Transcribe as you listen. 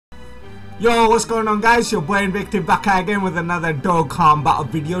Yo, what's going on guys? Your boy Invective back again with another Dokkan Battle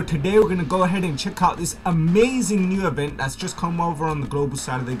video. Today we're going to go ahead and check out this amazing new event that's just come over on the global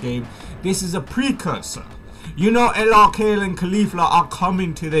side of the game. This is a precursor. You know, LRK and Khalifa are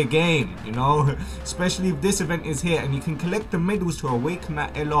coming to the game, you know, especially if this event is here, and you can collect the medals to awaken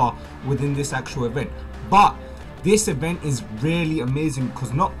that LR within this actual event. But this event is really amazing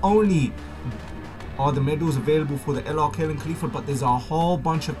because not only are the medals available for the LRK and Khalifa, but there's a whole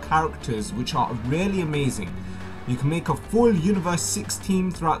bunch of characters which are really amazing. You can make a full Universe 6 team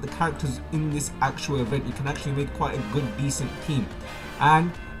throughout the characters in this actual event. You can actually make quite a good, decent team.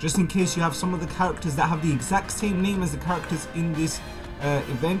 And just in case you have some of the characters that have the exact same name as the characters in this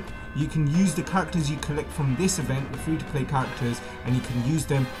event, you can use the characters you collect from this event, the free-to-play characters, and you can use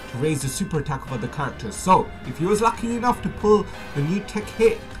them to raise the super attack of other characters. So, if you was lucky enough to pull the new tech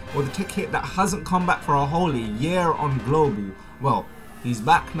hit, or the tech hit that hasn't come back for a whole year on global, well, he's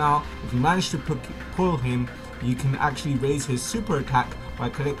back now. If you manage to pull him, you can actually raise his super attack by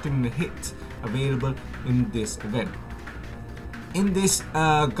collecting the hits available in this event. In this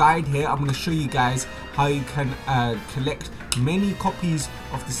guide here, I'm going to show you guys how you can collect many copies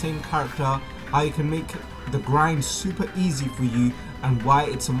of the same character, how you can make the grind super easy for you, and why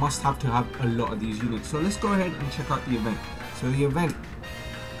it's a must-have to have a lot of these units. So let's go ahead and check out the event. So the event: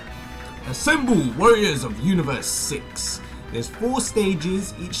 Assemble Warriors of Universe 6. There's 4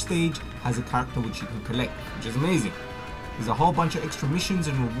 stages. Each stage has a character which you can collect, which is amazing. There's a whole bunch of extra missions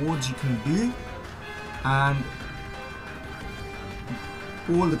and rewards you can do, and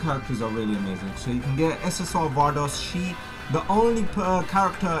all the characters are really amazing. So you can get SSR Vardos. The only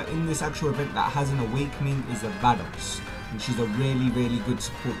character in this actual event that has an awakening is the Vardos, and she's a really good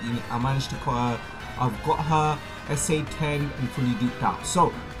support unit. I managed to I've got her SA10 and fully duped out.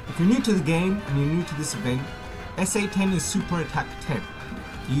 So if you're new to the game and you're new to this event, SA10 is super attack 10.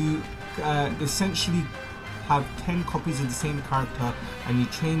 You essentially have 10 copies of the same character, and you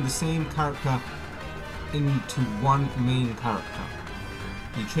train the same character into one main character.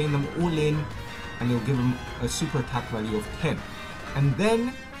 You train them all in, and you'll give them a super attack value of 10. And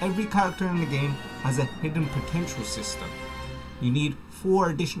then every character in the game has a hidden potential system. You need 4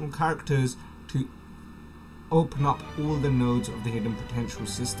 additional characters to open up all the nodes of the hidden potential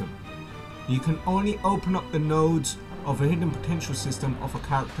system. You can only open up the nodes of a hidden potential system of a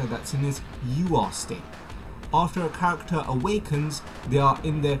character that's in his UR state. After a character awakens, they are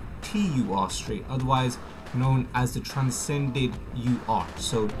in their TUR state, otherwise known as the Transcended UR.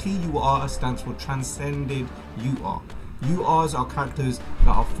 So TUR stands for Transcended UR. URs are characters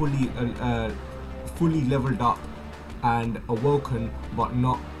that are fully leveled up and awoken, but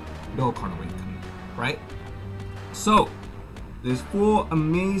not Dokkan awakened, right? So there's 4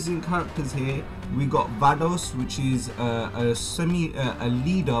 amazing characters here. We got Vardos, which is a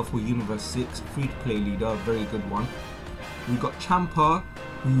leader for Universe 6, free-to-play leader, a very good one. We got Champa,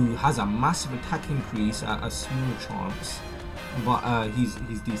 who has a massive attack increase at a small chance, but he's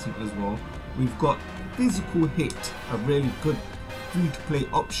decent as well. We've got Physical Hit, a really good free-to-play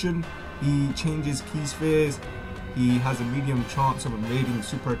option. He changes key spheres. He has a medium chance of evading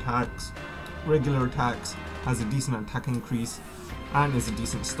super attacks, regular attacks, has a decent attack increase, and is a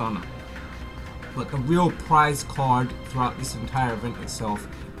decent stunner. But the real prize card throughout this entire event itself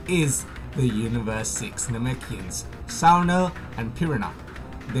is the Universe 6 Namekians, Saunel and Piranha.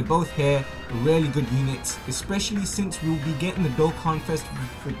 They're both here, really good units, especially since we'll be getting the Dokkan Festival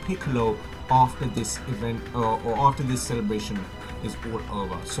for Piccolo after this event, or after this celebration is all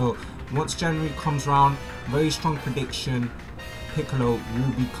over. So once January comes around, very strong prediction, Piccolo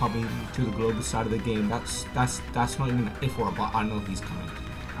will be coming to the global side of the game. That's not even an if or a but. I know he's coming.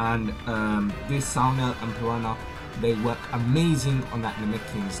 And this Saunel and Piranha, they work amazing on that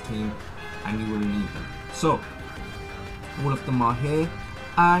Namekians team, and you will need them. So all of them are here,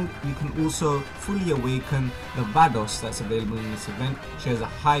 and you can also fully awaken the Vardos that's available in this event. She has a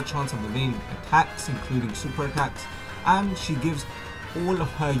high chance of evading attacks, including super attacks, and she gives all of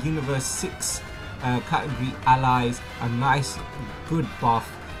her Universe 6 category allies a nice good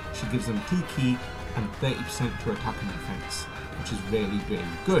buff. She gives them 2 key and 30% to attack and defense, which is really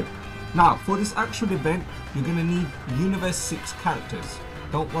good. Now for this actual event, you're going to need Universe 6 characters.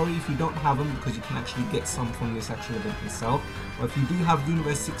 Don't worry if you don't have them, because you can actually get some from this actual event itself. But if you do have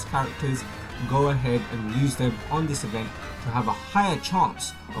Universe 6 characters, go ahead and use them on this event to have a higher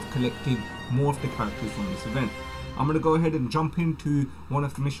chance of collecting more of the characters from this event. I'm going to go ahead and jump into one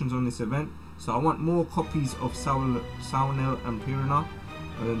of the missions on this event. So I want more copies of Saunel and Piranha.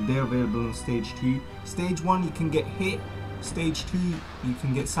 They're available on stage 2. Stage 1 you can get Hit. Stage 2 you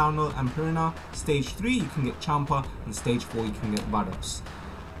can get Saunel and Piranha. Stage 3 you can get Champa. And stage 4 you can get Vardos.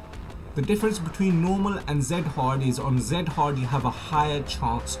 The difference between normal and Z hard is on Z hard you have a higher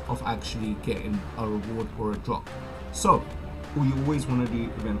chance of actually getting a reward or a drop. So you always want to do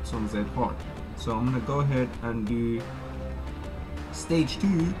events on Z hard. So I'm going to go ahead and do stage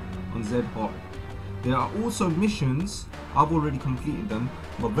 2 on Z hard. There are also missions, I've already completed them,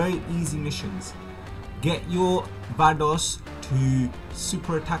 but very easy missions. Get your Vados to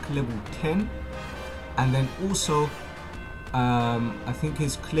super attack level 10, and then also I think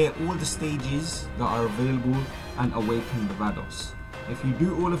is clear all the stages that are available and awaken the Vados. If you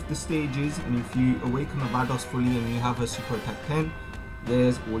do all of the stages and if you awaken the Vados fully and you have a super attack 10,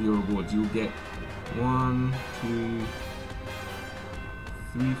 there's all your rewards. You'll get 1, 2,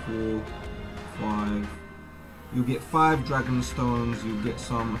 3, 4, 5. You'll get 5 dragon stones, you'll get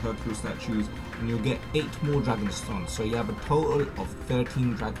some Hercules statues, and you'll get 8 more dragon stones. So you have a total of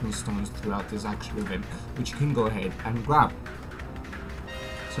 13 dragon stones throughout this actual event, which you can go ahead and grab.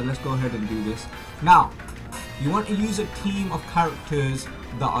 So let's go ahead and do this. Now, you want to use a team of characters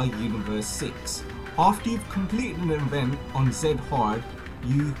that are Universe 6. After you've completed an event on Z hard,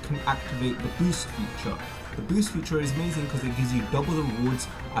 you can activate the boost feature. The boost feature is amazing because it gives you double the rewards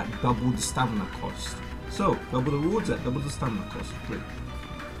at double the stamina cost. So, double the rewards at double the stamina cost. Great.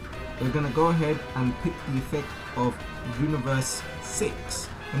 We're going to go ahead and pick the effect of Universe 6.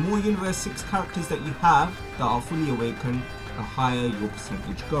 The more Universe 6 characters that you have that are fully awakened, the higher your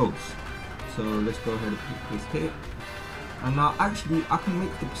percentage goes. So let's go ahead and pick this here. And now actually I can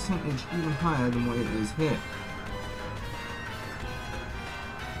make the percentage even higher than what it is here.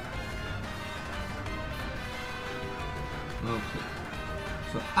 Okay.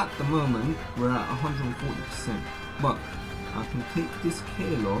 So at the moment we're at 140%, but I can take this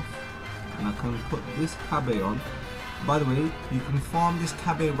Kale off and I can put this Cabe on. By the way, you can farm this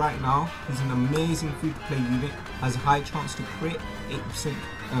Cabe right now. He's an amazing free to play unit, has a high chance to crit, 8%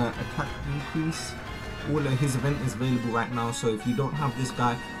 attack increase. All of his event is available right now, so if you don't have this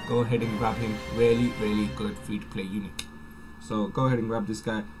guy, go ahead and grab him. Really good free to play unit. So go ahead and grab this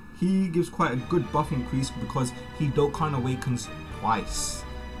guy. He gives quite a good buff increase because he Dokkan awakens twice.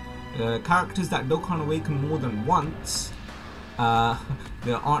 Characters that Dokkan awaken more than once,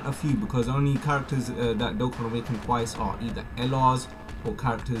 there aren't a few, because only characters that Dokkan awaken twice are either LRs or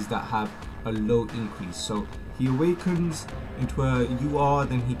characters that have a low increase. So he awakens into a UR,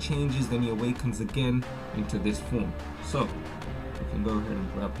 then he changes, then he awakens again into this form. So we can go ahead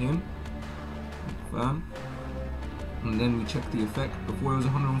and grab him, confirm, and then we check the effect. Before it was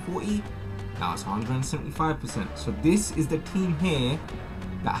 140, now it's 175%. So this is the team here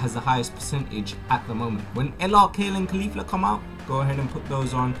that has the highest percentage at the moment. When LR, Kale and Caulifla come out, go ahead and put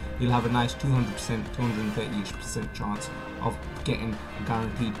those on. You'll have a nice 200%, 230% chance of getting a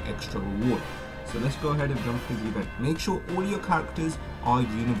guaranteed extra reward. So let's go ahead and jump to the event. Make sure all your characters are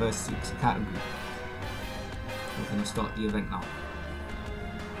Universe 6 category. We're going to start the event now.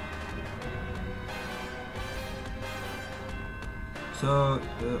 So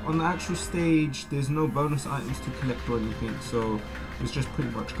on the actual stage, there's no bonus items to collect or anything, so it's just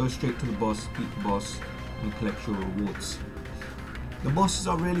pretty much go straight to the boss, beat the boss, and collect your rewards. The bosses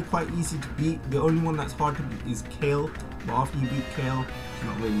are really quite easy to beat. The only one that's hard to beat is Kale, but after you beat Kale, it's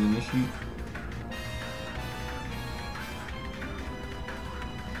not really an issue.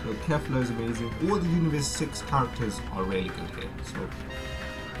 So Kefla is amazing. All the Universe 6 characters are really good here. So,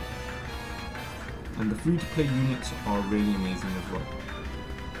 and the free to play units are really amazing as well.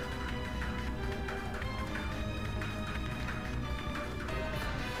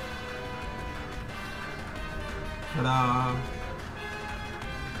 Ta-da!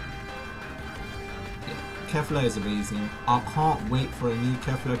 Yeah, Kefla is amazing. I can't wait for a new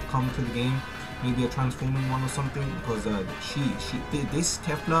Kefla to come to the game. Maybe a transforming one or something, because this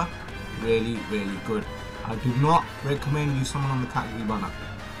Kefla really good. I do not recommend you summon on the category banner.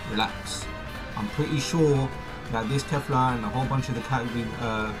 Relax. I'm pretty sure that this Kefla and a whole bunch of the category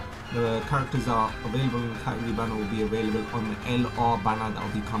the characters that are available in the category banner will be available on the LR banner that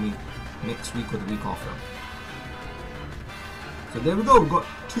will be coming next week or the week after. So there we go, we've got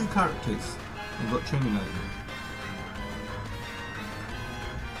 2 characters. We've got training out here.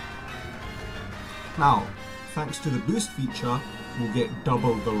 Now, thanks to the boost feature, we'll get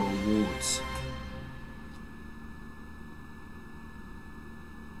double the rewards.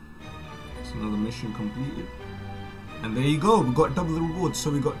 That's another mission completed. And there you go, we got double the rewards. So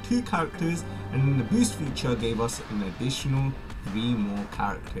we got 2 characters, and then the boost feature gave us an additional 3 more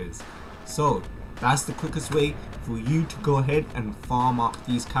characters. So that's the quickest way for you to go ahead and farm up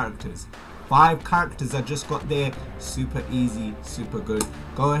these characters. 5 characters I just got there, super easy, super good.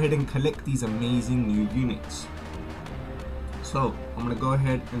 Go ahead and collect these amazing new units. So I'm gonna go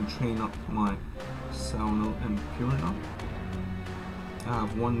ahead and train up my Sauno and Piranha. I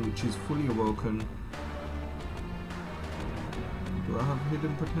have one which is fully awoken. Do I have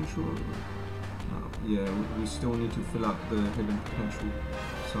hidden potential? No. Yeah, we still need to fill out the hidden potential.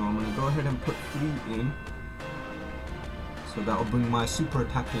 So I'm gonna go ahead and put 3 in. So that will bring my super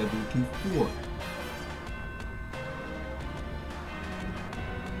attack level to 4.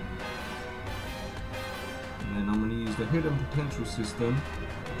 And then I'm going to use the hidden potential system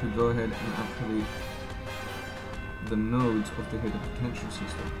to go ahead and activate the nodes of the hidden potential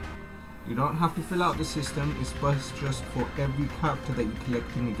system. You don't have to fill out the system, it's just for every character that you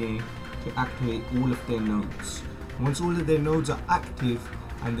collect in the game to activate all of their nodes. Once all of their nodes are active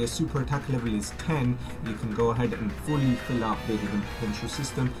and their super attack level is 10, you can go ahead and fully fill out the hidden potential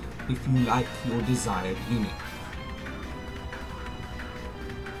system if you like your desired unit.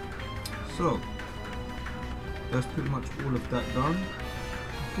 So that's pretty much all of that done.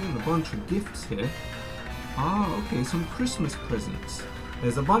 Getting a bunch of gifts here. Ah, okay, some Christmas presents.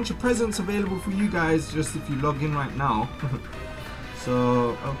 There's a bunch of presents available for you guys just if you log in right now.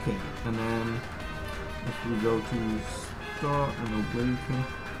 So, okay, and then if we go to Start and Awaken,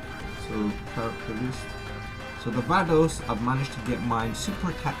 so character list. So the Vados, I've managed to get mine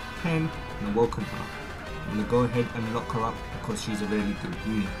super attack 10 and awoken her. I'm going to go ahead and lock her up because she's a really good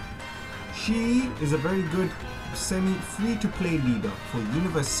unit. She is a very good semi free to play leader for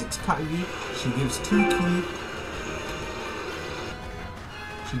Universe 6 category. She gives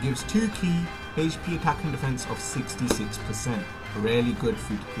 2 key HP attack and defense of 66%. A really good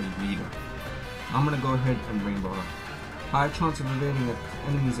free to play leader. I'm going to go ahead and rainbow her. High chance of evading an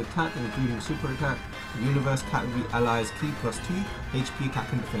enemy's attack, including super attack. Universe category allies key +2, HP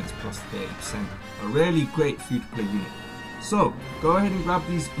attack and defense +30%. A really great free to play unit. So go ahead and grab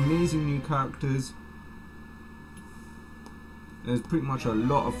these amazing new characters. There's pretty much a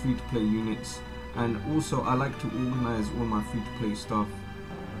lot of free to play units, and also I like to organize all my free to play stuff.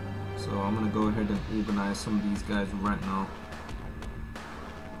 So I'm gonna go ahead and organize some of these guys right now.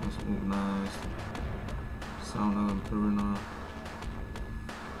 Let's organize Sauna and Piranha.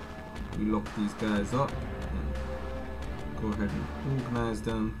 We lock these guys up. Go ahead and organize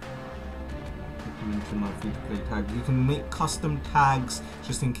them. Put them into my free to play tag. You can make custom tags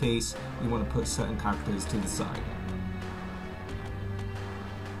just in case you want to put certain characters to the side.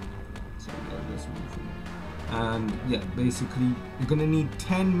 So yeah, let's move on. And yeah, basically you're gonna need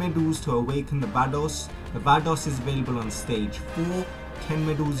 10 medals to awaken the Vados. The Vados is available on stage 4. 10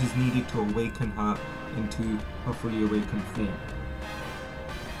 medals is needed to awaken her into her fully awakened form.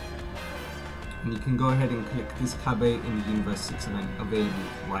 And you can go ahead and click this cabe in the Universe 6 event available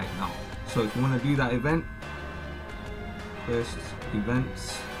right now. So if you want to do that event, first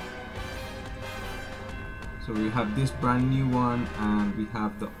events. So we have this brand new one and we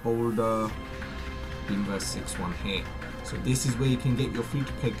have the older Universe 6 one here. So this is where you can get your free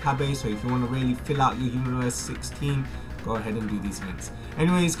to play cabe. So if you want to really fill out your Universe 6 team, go ahead and do these events.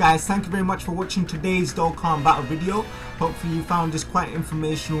 Anyways guys, thank you very much for watching today's Dokkan Battle video. Hopefully you found this quite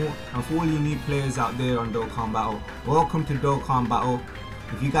informational, and for all you new players out there on Dokkan Battle, welcome to Dokkan Battle.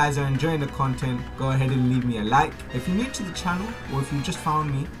 If you guys are enjoying the content, go ahead and leave me a like. If you're new to the channel or if you just found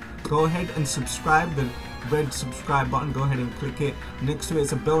me, go ahead and subscribe. The red subscribe button, go ahead and click it. Next to it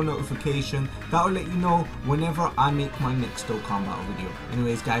is a bell notification that will let you know whenever I make my next Dokkan Battle video.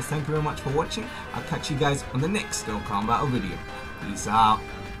 Anyways guys, thank you very much for watching. I'll catch you guys on the next Dokkan Battle video. Peace out.